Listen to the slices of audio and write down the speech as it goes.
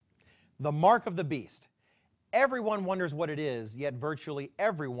The mark of the beast. Everyone wonders what it is, yet virtually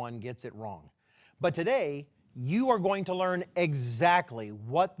everyone gets it wrong. But today, you are going to learn exactly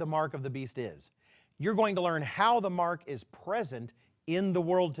what the mark of the beast is. You're going to learn how the mark is present in the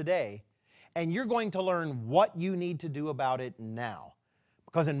world today, and you're going to learn what you need to do about it now.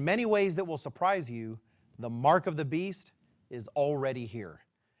 Because in many ways that will surprise you, the mark of the beast is already here.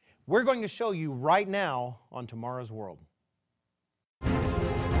 We're going to show you right now on Tomorrow's World.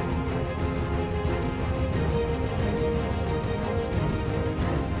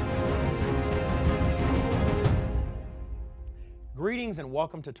 Greetings and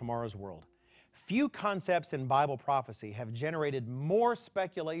welcome to Tomorrow's World. Few concepts in Bible prophecy have generated more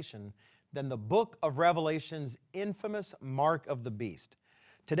speculation than the book of Revelation's infamous mark of the beast.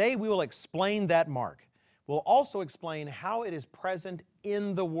 Today we will explain that mark. We'll also explain how it is present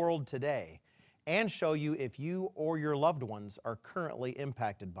in the world today and show you if you or your loved ones are currently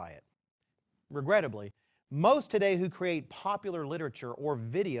impacted by it. Regrettably, most today who create popular literature or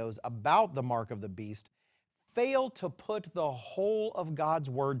videos about the mark of the beast fail to put the whole of God's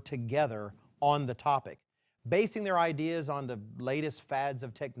Word together on the topic, basing their ideas on the latest fads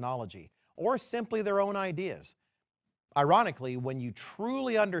of technology or simply their own ideas. Ironically, when you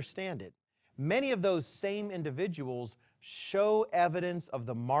truly understand it, many of those same individuals show evidence of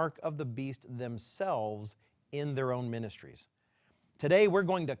the mark of the beast themselves in their own ministries. Today, we're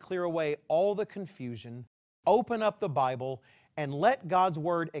going to clear away all the confusion, open up the Bible, and let God's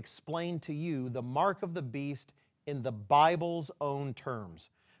Word explain to you the mark of the beast in the Bible's own terms,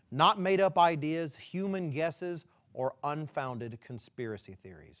 not made-up ideas, human guesses, or unfounded conspiracy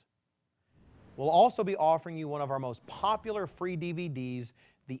theories. We'll also be offering you one of our most popular free DVDs,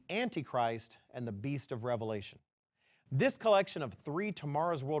 The Antichrist and the Beast of Revelation. This collection of 3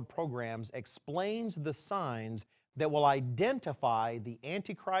 Tomorrow's World programs explains the signs that will identify the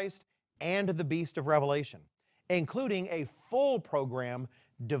Antichrist and the Beast of Revelation, including a full program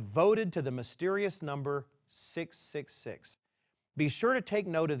devoted to the mysterious number 666. Be sure to take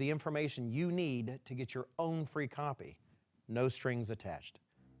note of the information you need to get your own free copy. No strings attached.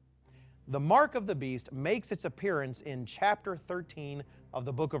 The mark of the beast makes its appearance in chapter 13 of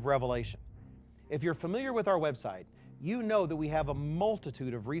the book of Revelation. If you're familiar with our website, you know that we have a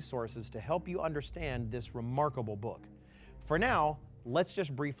multitude of resources to help you understand this remarkable book. For now, let's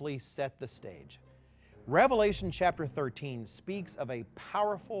just briefly set the stage. Revelation chapter 13 speaks of a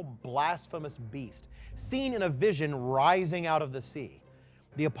powerful, blasphemous beast seen in a vision rising out of the sea.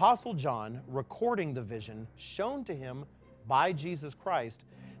 The Apostle John, recording the vision shown to him by Jesus Christ,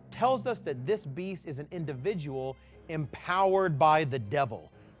 tells us that this beast is an individual empowered by the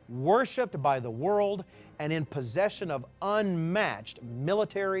devil, worshipped by the world, and in possession of unmatched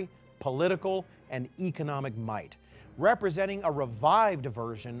military, political, and economic might, representing a revived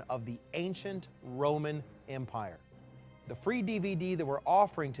version of the ancient Roman Empire. The free DVD that we're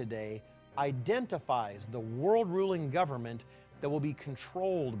offering today identifies the world-ruling government that will be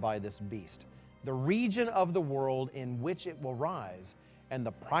controlled by this beast, the region of the world in which it will rise, and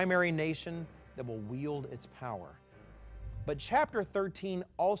the primary nation that will wield its power. But chapter 13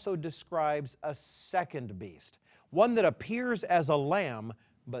 also describes a second beast, one that appears as a lamb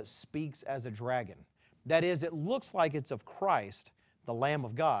but speaks as a dragon. That is, it looks like it's of Christ, the Lamb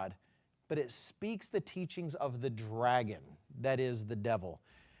of God, but it speaks the teachings of the dragon, that is, the devil.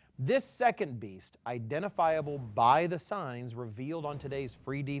 This second beast, identifiable by the signs revealed on today's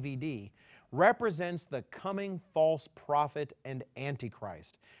free DVD, represents the coming false prophet and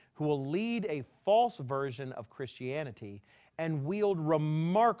Antichrist, who will lead a false version of Christianity and wield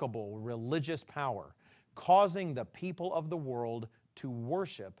remarkable religious power, causing the people of the world to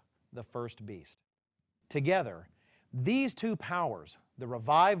worship the first beast. Together, these two powers, the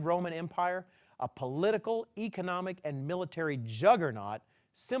revived Roman Empire, a political, economic, and military juggernaut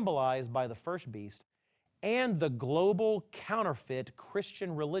symbolized by the first beast, and the global counterfeit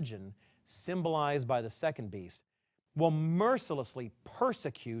Christian religion symbolized by the second beast, will mercilessly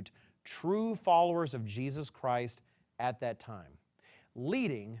persecute true followers of Jesus Christ at that time,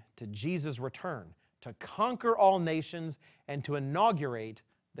 leading to Jesus' return to conquer all nations and to inaugurate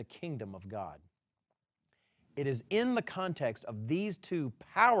the kingdom of God. It is in the context of these two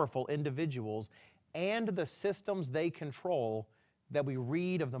powerful individuals and the systems they control that we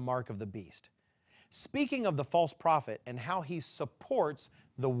read of the mark of the beast. Speaking of the false prophet and how he supports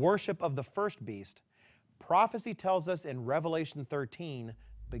the worship of the first beast, prophecy tells us in Revelation 13,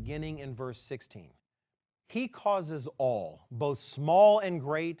 beginning in verse 16, "He causes all, both small and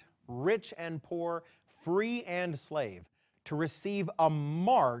great, rich and poor, free and slave, to receive a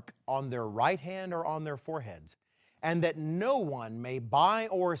mark on their right hand or on their foreheads, and that no one may buy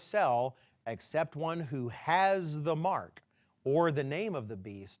or sell except one who has the mark, or the name of the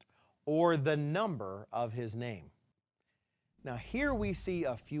beast, or the number of his name. Now, here we see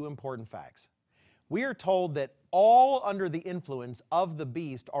a few important facts. We are told that all under the influence of the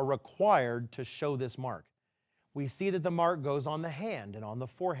beast are required to show this mark. We see that the mark goes on the hand and on the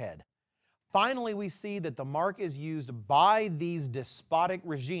forehead. Finally, we see that the mark is used by these despotic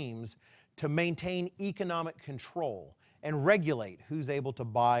regimes to maintain economic control and regulate who's able to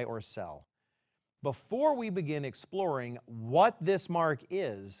buy or sell. Before we begin exploring what this mark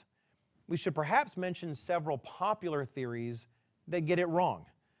is, we should perhaps mention several popular theories that get it wrong.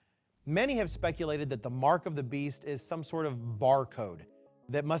 Many have speculated that the mark of the beast is some sort of barcode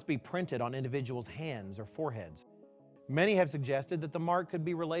that must be printed on individuals' hands or foreheads. Many have suggested that the mark could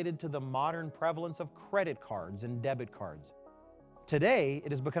be related to the modern prevalence of credit cards and debit cards. Today,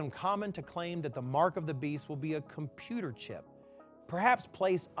 it has become common to claim that the mark of the beast will be a computer chip, perhaps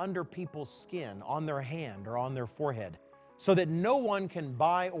placed under people's skin, on their hand or on their forehead, so that no one can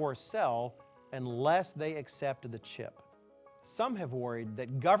buy or sell unless they accept the chip. Some have worried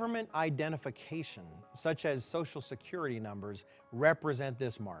that government identification, such as Social Security numbers, represent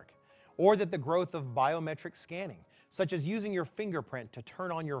this mark, or that the growth of biometric scanning, such as using your fingerprint to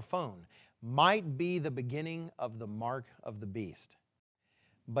turn on your phone, might be the beginning of the mark of the beast.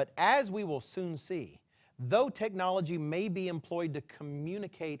 But as we will soon see, though technology may be employed to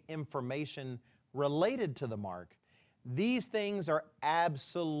communicate information related to the mark, these things are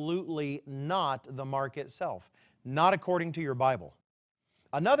absolutely not the mark itself, not according to your Bible.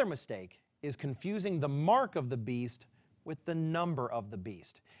 Another mistake is confusing the mark of the beast with the number of the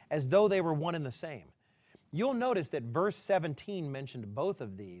beast, as though they were one and the same. You'll notice that verse 17 mentioned both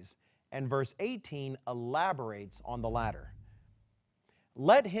of these, and verse 18 elaborates on the latter.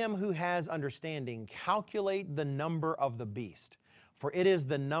 Let him who has understanding calculate the number of the beast, for it is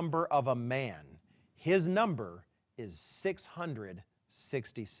the number of a man. His number is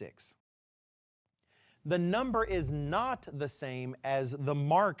 666. The number is not the same as the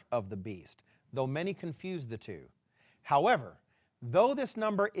mark of the beast, though many confuse the two. However, though this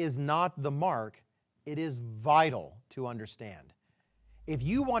number is not the mark, it is vital to understand. If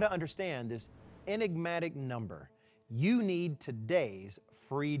you want to understand this enigmatic number, you need today's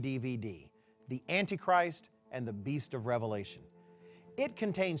free DVD, The Antichrist and the Beast of Revelation. It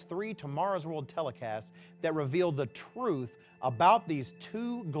contains 3 Tomorrow's World telecasts that reveal the truth about these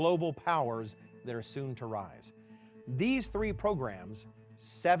 2 global powers that are soon to rise. These 3 programs,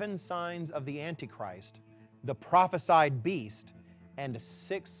 7 Signs of the Antichrist, The Prophesied Beast, and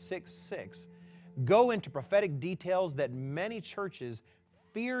 666, go into prophetic details that many churches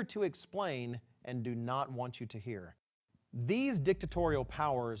fear to explain and do not want you to hear. These dictatorial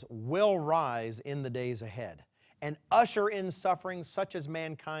powers will rise in the days ahead and usher in suffering such as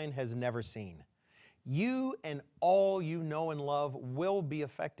mankind has never seen. You and all you know and love will be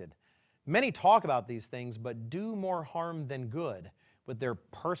affected. Many talk about these things, but do more harm than good with their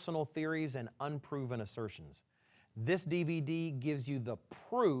personal theories and unproven assertions. This DVD gives you the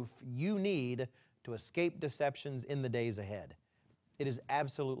proof you need to escape deceptions in the days ahead. It is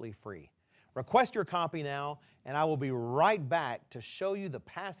absolutely free. Request your copy now, and I will be right back to show you the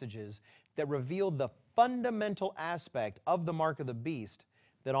passages that reveal the fundamental aspect of the mark of the beast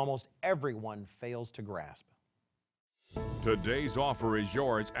that almost everyone fails to grasp. Today's offer is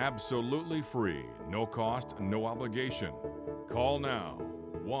yours absolutely free, no cost, no obligation. Call now,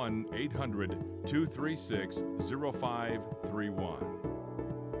 1-800-236-0531.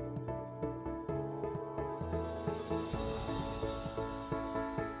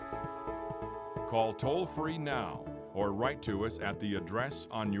 Call toll-free now or write to us at the address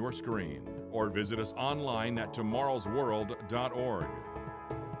on your screen or visit us online at tomorrowsworld.org.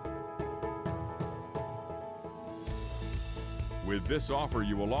 With this offer,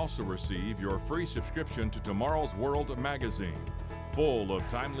 you will also receive your free subscription to Tomorrow's World magazine, full of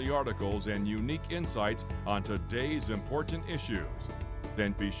timely articles and unique insights on today's important issues.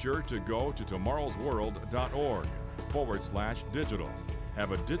 Then be sure to go to tomorrowsworld.org/digital.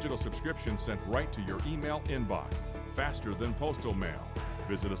 Have a digital subscription sent right to your email inbox, faster than postal mail.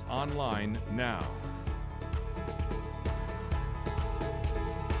 Visit us online now.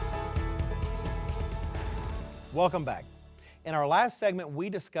 Welcome back. In our last segment, we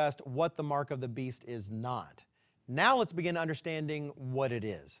discussed what the mark of the beast is not. Now let's begin understanding what it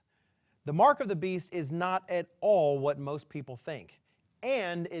is. The mark of the beast is not at all what most people think,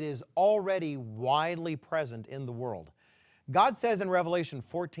 and it is already widely present in the world. God says in Revelation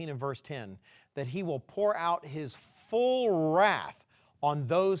 14 and verse 10 that He will pour out His full wrath on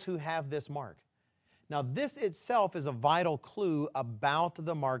those who have this mark. Now, this itself is a vital clue about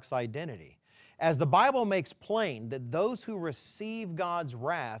the mark's identity, as the Bible makes plain that those who receive God's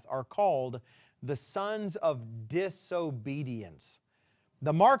wrath are called the sons of disobedience.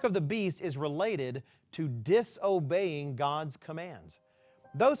 The mark of the beast is related to disobeying God's commands.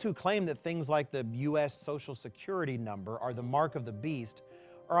 Those who claim that things like the U.S. Social Security number are the mark of the beast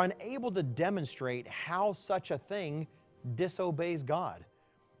are unable to demonstrate how such a thing disobeys God.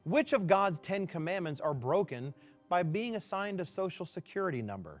 Which of God's 10 commandments are broken by being assigned a Social Security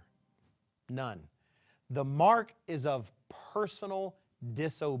number? None. The mark is of personal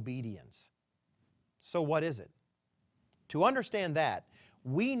disobedience. So what is it? To understand that,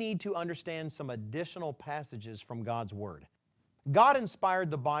 we need to understand some additional passages from God's Word. God inspired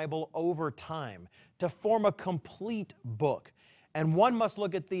the Bible over time to form a complete book, and one must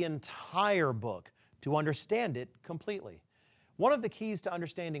look at the entire book to understand it completely. One of the keys to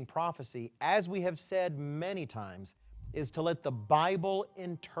understanding prophecy, as we have said many times, is to let the Bible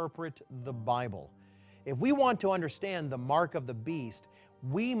interpret the Bible. If we want to understand the mark of the beast,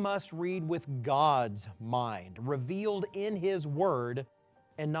 we must read with God's mind, revealed in His Word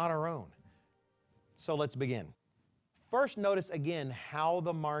and not our own. So let's begin. First, notice again how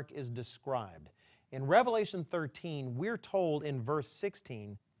the mark is described. In Revelation 13, we're told in verse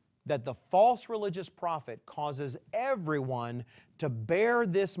 16 that the false religious prophet causes everyone to bear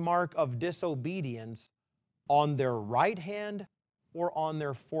this mark of disobedience on their right hand or on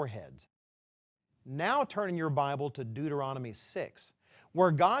their foreheads. Now turn in your Bible to Deuteronomy 6, where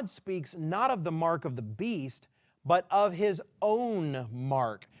God speaks not of the mark of the beast, but of His own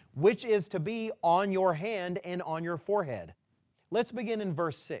mark, which is to be on your hand and on your forehead. Let's begin in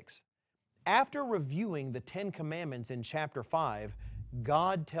verse 6. After reviewing the 10 commandments in chapter 5,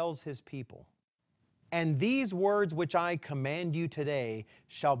 God tells His people, "And these words which I command you today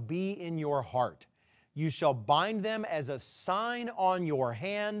shall be in your heart. You shall bind them as a sign on your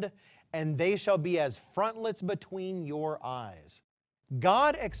hand, and they shall be as frontlets between your eyes."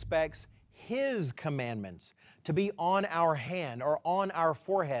 God expects His commandments to be on our hand or on our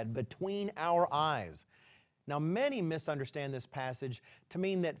forehead between our eyes. Now, many misunderstand this passage to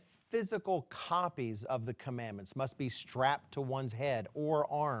mean that physical copies of the commandments must be strapped to one's head or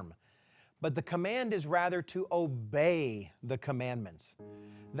arm. But the command is rather to obey the commandments.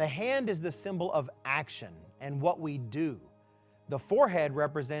 The hand is the symbol of action and what we do. The forehead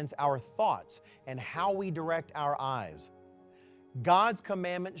represents our thoughts and how we direct our eyes. God's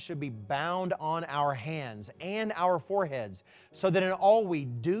commandments should be bound on our hands and our foreheads so that in all we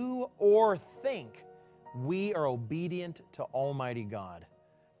do or think, we are obedient to Almighty God.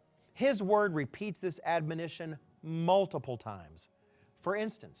 His Word repeats this admonition multiple times. For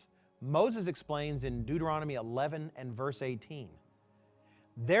instance, Moses explains in Deuteronomy 11 and verse 18,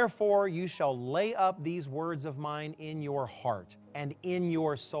 "Therefore you shall lay up these words of mine in your heart and in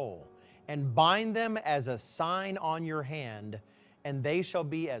your soul, and bind them as a sign on your hand, and they shall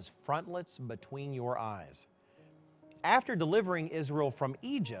be as frontlets between your eyes." After delivering Israel from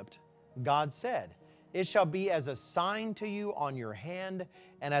Egypt, God said, "It shall be as a sign to you on your hand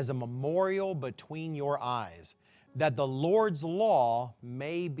and as a memorial between your eyes, that the Lord's law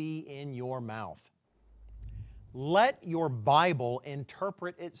may be in your mouth." Let your Bible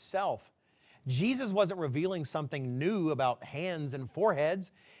interpret itself. Jesus wasn't revealing something new about hands and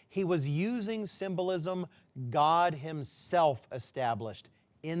foreheads. He was using symbolism God Himself established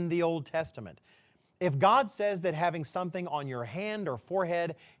in the Old Testament. If God says that having something on your hand or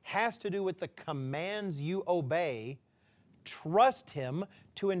forehead has to do with the commands you obey, trust Him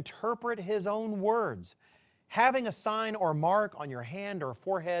to interpret His own words. Having a sign or mark on your hand or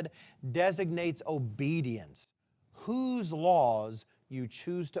forehead designates obedience, whose laws you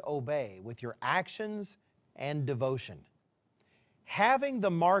choose to obey with your actions and devotion. Having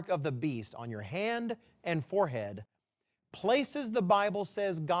the mark of the beast on your hand and forehead places the Bible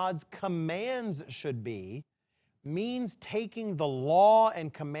says God's commands should be, means taking the law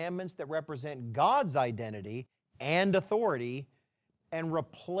and commandments that represent God's identity and authority and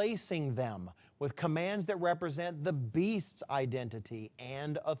replacing them with commands that represent the beast's identity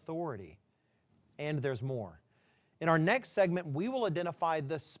and authority. And there's more. In our next segment, we will identify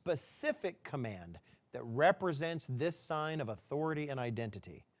the specific command that represents this sign of authority and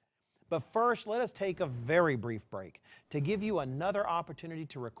identity. But first, let us take a very brief break to give you another opportunity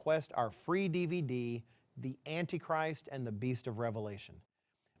to request our free DVD, The Antichrist and the Beast of Revelation.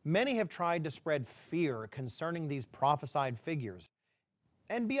 Many have tried to spread fear concerning these prophesied figures.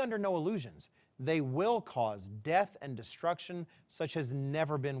 And be under no illusions, they will cause death and destruction such as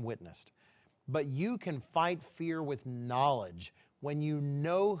never been witnessed. But you can fight fear with knowledge when you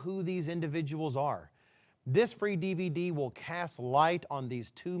know who these individuals are. This free DVD will cast light on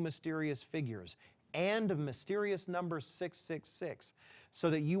these two mysterious figures and mysterious number 666 so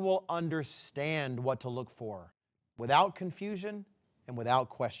that you will understand what to look for without confusion and without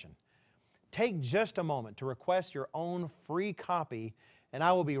question. Take just a moment to request your own free copy, and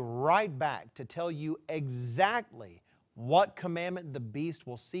I will be right back to tell you exactly what commandment the beast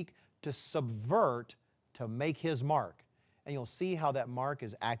will seek to subvert to make his mark. And you'll see how that mark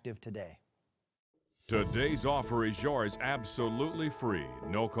is active today. Today's offer is yours absolutely free,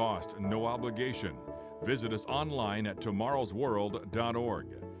 no cost, no obligation. Visit us online at tomorrowsworld.org.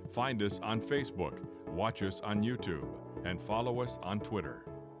 Find us on Facebook, watch us on YouTube, and follow us on Twitter.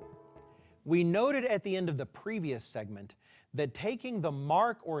 We noted at the end of the previous segment that taking the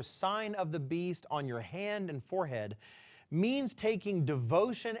mark or sign of the beast on your hand and forehead means taking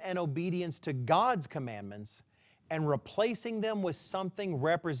devotion and obedience to God's commandments and replacing them with something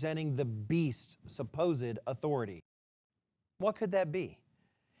representing the beast's supposed authority. What could that be?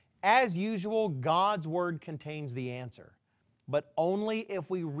 As usual, God's Word contains the answer, but only if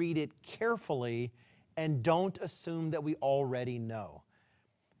we read it carefully and don't assume that we already know.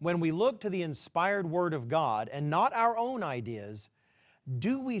 When we look to the inspired Word of God and not our own ideas,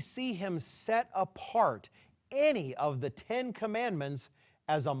 do we see Him set apart any of the 10 commandments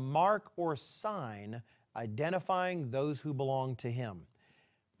as a mark or sign identifying those who belong to Him?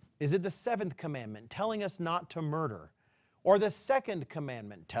 Is it the 7th commandment telling us not to murder? Or the 2nd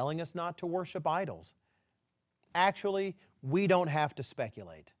commandment telling us not to worship idols? Actually, we don't have to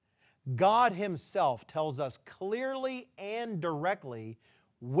speculate. God Himself tells us clearly and directly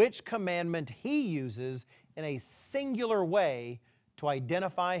which commandment He uses in a singular way to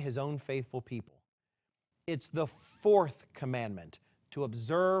identify His own faithful people. It's the 4th commandment, to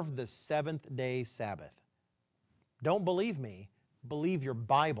observe the 7th-day Sabbath. Don't believe me, believe your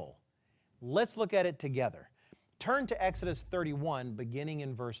Bible. Let's look at it together. Turn to Exodus 31, beginning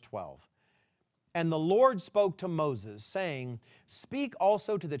in verse 12. And the Lord spoke to Moses, saying, Speak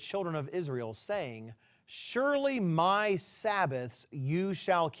also to the children of Israel, saying, Surely my Sabbaths you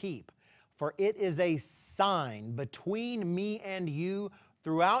shall keep, for it is a sign between me and you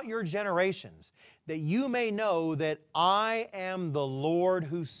throughout your generations, that you may know that I am the Lord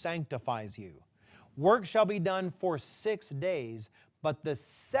who sanctifies you. Work shall be done for 6 days, but the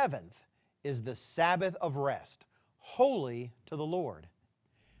 7th is the Sabbath of rest, holy to the Lord.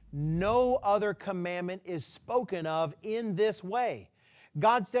 No other commandment is spoken of in this way.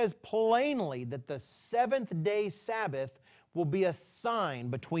 God says plainly that the 7th-day Sabbath will be a sign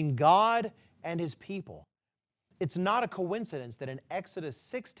between God and His people. It's not a coincidence that in Exodus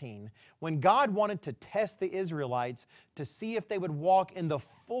 16, when God wanted to test the Israelites to see if they would walk in the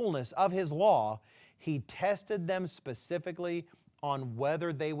fullness of His law, He tested them specifically on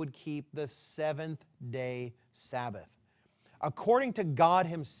whether they would keep the 7th-day Sabbath. According to God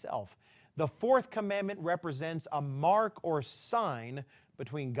Himself, the 4th commandment represents a mark or sign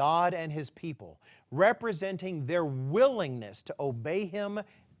between God and His people, representing their willingness to obey Him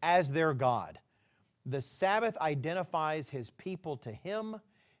as their God. The Sabbath identifies His people to Him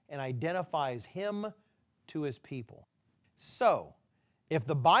and identifies Him to His people. So, if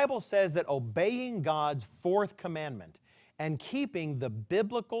the Bible says that obeying God's 4th commandment and keeping the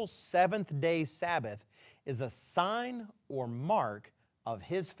biblical 7th-day Sabbath is a sign or mark of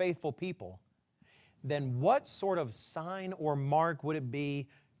His faithful people, then what sort of sign or mark would it be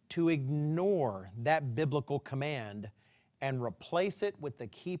to ignore that biblical command and replace it with the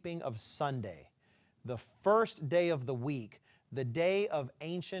keeping of Sunday, the first day of the week, the day of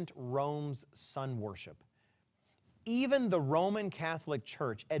ancient Rome's sun worship? Even the Roman Catholic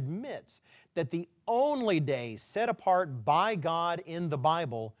Church admits that the only day set apart by God in the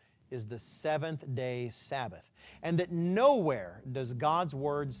Bible is the 7th-day Sabbath, and that nowhere does God's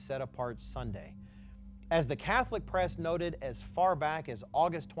Word set apart Sunday. As the Catholic press noted as far back as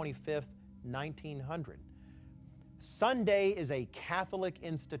August 25th, 1900, Sunday is a Catholic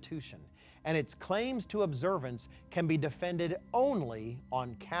institution, and its claims to observance can be defended only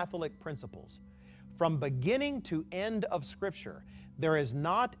on Catholic principles. From beginning to end of Scripture, there is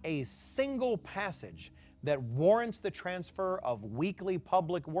not a single passage that warrants the transfer of weekly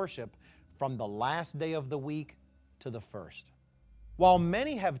public worship from the last day of the week to the first. While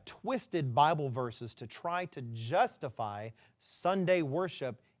many have twisted Bible verses to try to justify Sunday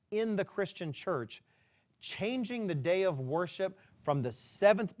worship in the Christian church, changing the day of worship from the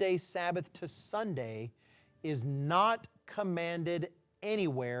 7th-day Sabbath to Sunday is not commanded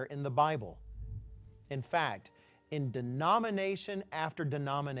anywhere in the Bible. In fact, in denomination after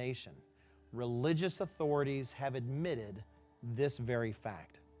denomination, religious authorities have admitted this very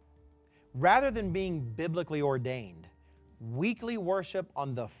fact. Rather than being biblically ordained, weekly worship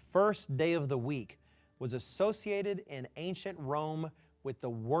on the first day of the week was associated in ancient Rome with the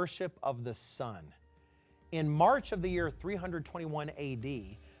worship of the sun. In March of the year 321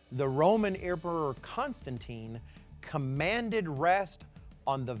 AD, the Roman Emperor Constantine commanded rest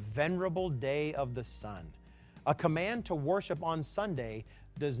on the venerable day of the sun. A command to worship on Sunday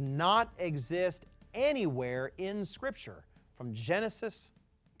does not exist anywhere in Scripture, from Genesis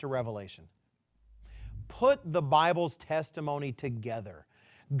to Revelation. Put the Bible's testimony together.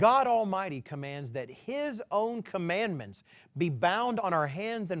 God Almighty commands that His own commandments be bound on our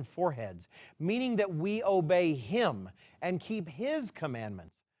hands and foreheads, meaning that we obey Him and keep His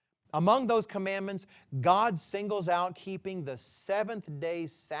commandments. Among those commandments, God singles out keeping the seventh-day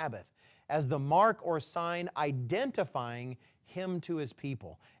Sabbath as the mark or sign identifying Him to His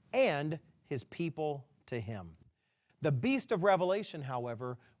people and His people to Him. The beast of Revelation,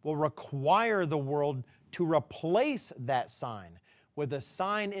 however, will require the world to replace that sign with a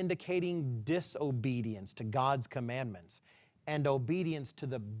sign indicating disobedience to God's commandments and obedience to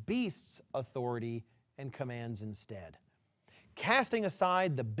the beast's authority and commands instead. Casting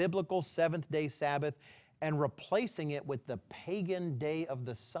aside the biblical seventh-day Sabbath and replacing it with the pagan day of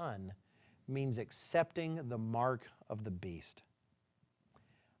the sun means accepting the mark of the beast.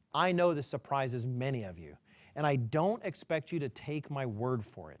 I know this surprises many of you, and I don't expect you to take my word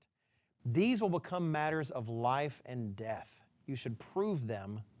for it. These will become matters of life and death. You should prove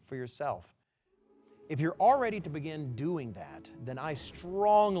them for yourself. If you're all ready to begin doing that, then I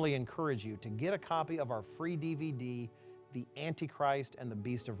strongly encourage you to get a copy of our free DVD, The Antichrist and the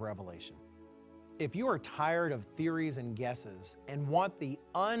Beast of Revelation. If you are tired of theories and guesses and want the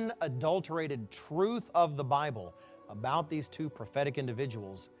unadulterated truth of the Bible about these two prophetic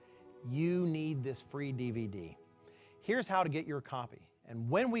individuals, you need this free DVD. Here's how to get your copy. And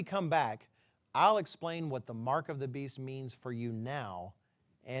when we come back, I'll explain what the mark of the beast means for you now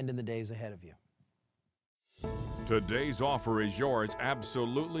and in the days ahead of you. Today's offer is yours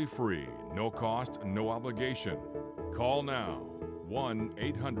absolutely free, no cost, no obligation. Call now,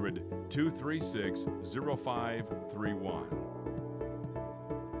 1-800-236-0531.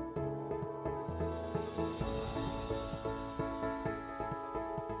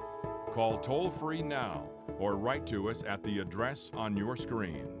 Call toll-free now or write to us at the address on your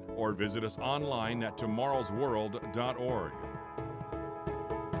screen or visit us online at tomorrowsworld.org.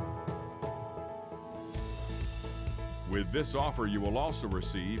 With this offer, you will also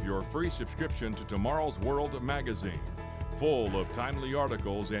receive your free subscription to Tomorrow's World magazine, full of timely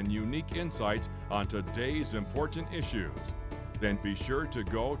articles and unique insights on today's important issues. Then be sure to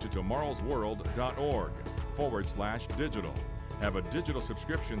go to tomorrowsworld.org/digital. Have a digital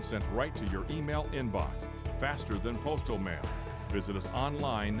subscription sent right to your email inbox, faster than postal mail. Visit us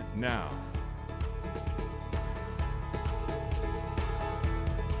online now.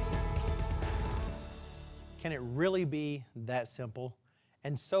 Can it really be that simple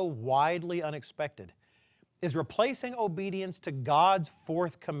and so widely unexpected? Is replacing obedience to God's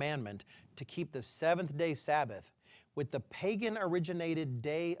fourth commandment to keep the seventh-day Sabbath with the pagan-originated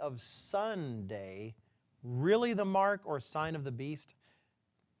day of Sunday really the mark or sign of the beast?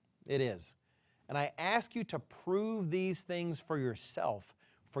 It is. And I ask you to prove these things for yourself,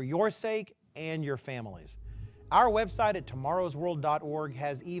 for your sake and your families. Our website at tomorrowsworld.org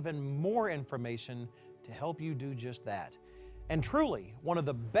has even more information to help you do just that. And truly, one of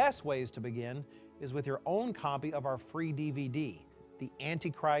the best ways to begin is with your own copy of our free DVD, The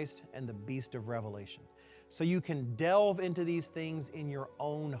Antichrist and the Beast of Revelation, so you can delve into these things in your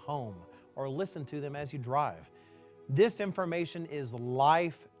own home or listen to them as you drive. This information is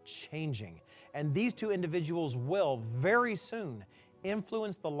life-changing, and these two individuals will very soon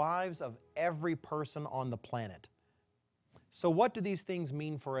influence the lives of every person on the planet. So what do these things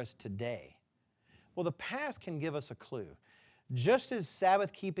mean for us today? Well, the past can give us a clue. Just as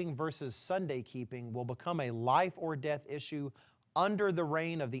Sabbath keeping versus Sunday keeping will become a life or death issue under the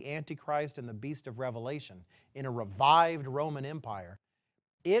reign of the Antichrist and the Beast of Revelation in a revived Roman Empire,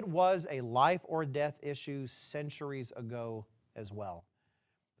 it was a life or death issue centuries ago as well.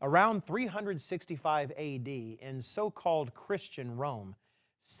 Around 365 AD, in so-called Christian Rome,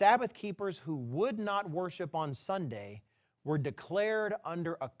 Sabbath keepers who would not worship on Sunday were declared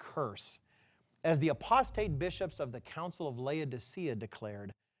under a curse. As the apostate bishops of the Council of Laodicea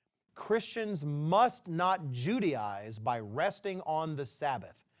declared, Christians must not Judaize by resting on the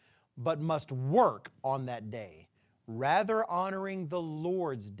Sabbath, but must work on that day, rather honoring the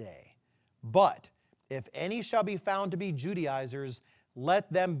Lord's day. But if any shall be found to be Judaizers,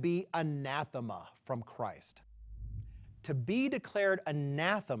 let them be anathema from Christ. To be declared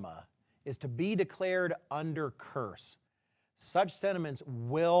anathema is to be declared under curse. Such sentiments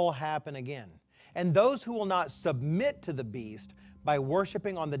will happen again. And those who will not submit to the beast by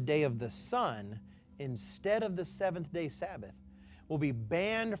worshiping on the day of the sun instead of the seventh-day Sabbath will be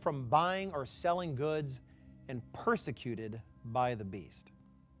banned from buying or selling goods and persecuted by the beast.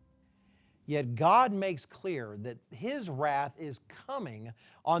 Yet God makes clear that His wrath is coming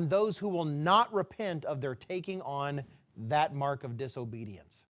on those who will not repent of their taking on that mark of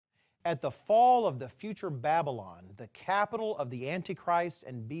disobedience. At the fall of the future Babylon, the capital of the Antichrist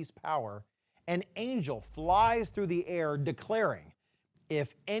and beast power, an angel flies through the air declaring,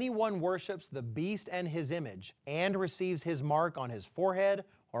 "If anyone worships the beast and his image and receives his mark on his forehead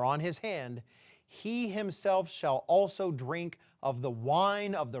or on his hand, he himself shall also drink of the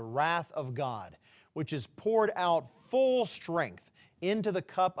wine of the wrath of God, which is poured out full strength into the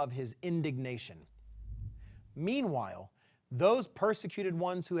cup of his indignation." Meanwhile, those persecuted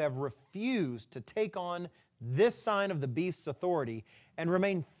ones who have refused to take on this sign of the beast's authority and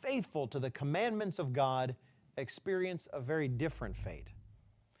remain faithful to the commandments of God experience a very different fate.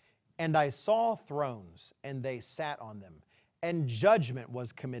 "And I saw thrones, and they sat on them, and judgment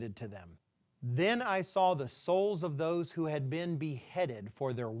was committed to them. Then I saw the souls of those who had been beheaded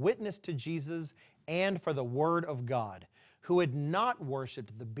for their witness to Jesus and for the word of God, who had not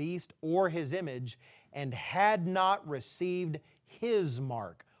worshipped the beast or his image, and had not received his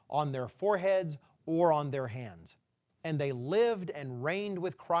mark on their foreheads or on their hands. And they lived and reigned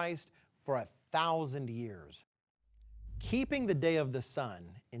with Christ for 1,000 years. Keeping the day of the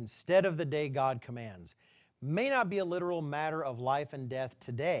sun instead of the day God commands may not be a literal matter of life and death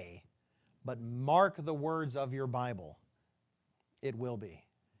today, but mark the words of your Bible. It will be.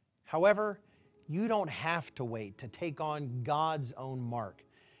 However, you don't have to wait to take on God's own mark.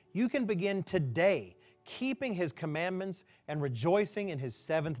 You can begin today keeping His commandments and rejoicing in His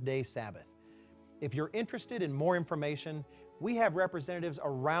seventh-day Sabbath. If you're interested in more information, we have representatives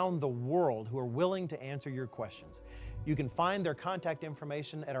around the world who are willing to answer your questions. You can find their contact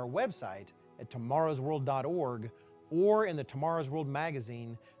information at our website at tomorrowsworld.org or in the Tomorrow's World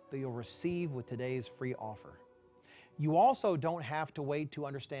magazine that you'll receive with today's free offer. You also don't have to wait to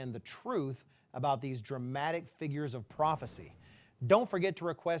understand the truth about these dramatic figures of prophecy. Don't forget to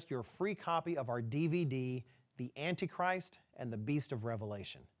request your free copy of our DVD, The Antichrist and the Beast of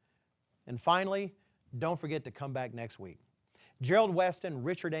Revelation. And finally, don't forget to come back next week. Gerald Weston,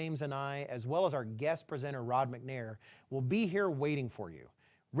 Richard Ames, and I, as well as our guest presenter Rod McNair, will be here waiting for you,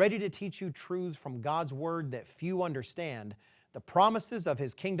 ready to teach you truths from God's Word that few understand, the promises of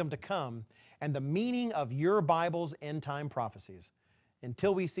His kingdom to come, and the meaning of your Bible's end-time prophecies.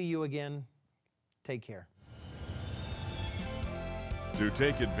 Until we see you again, take care. To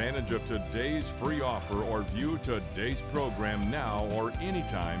take advantage of today's free offer or view today's program now or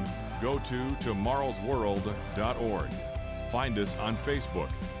anytime, go to tomorrowsworld.org. Find us on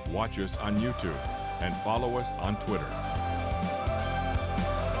Facebook, watch us on YouTube, and follow us on Twitter.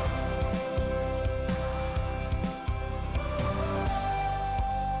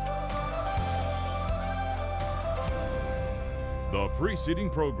 The preceding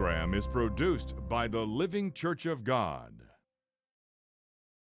program is produced by the Living Church of God.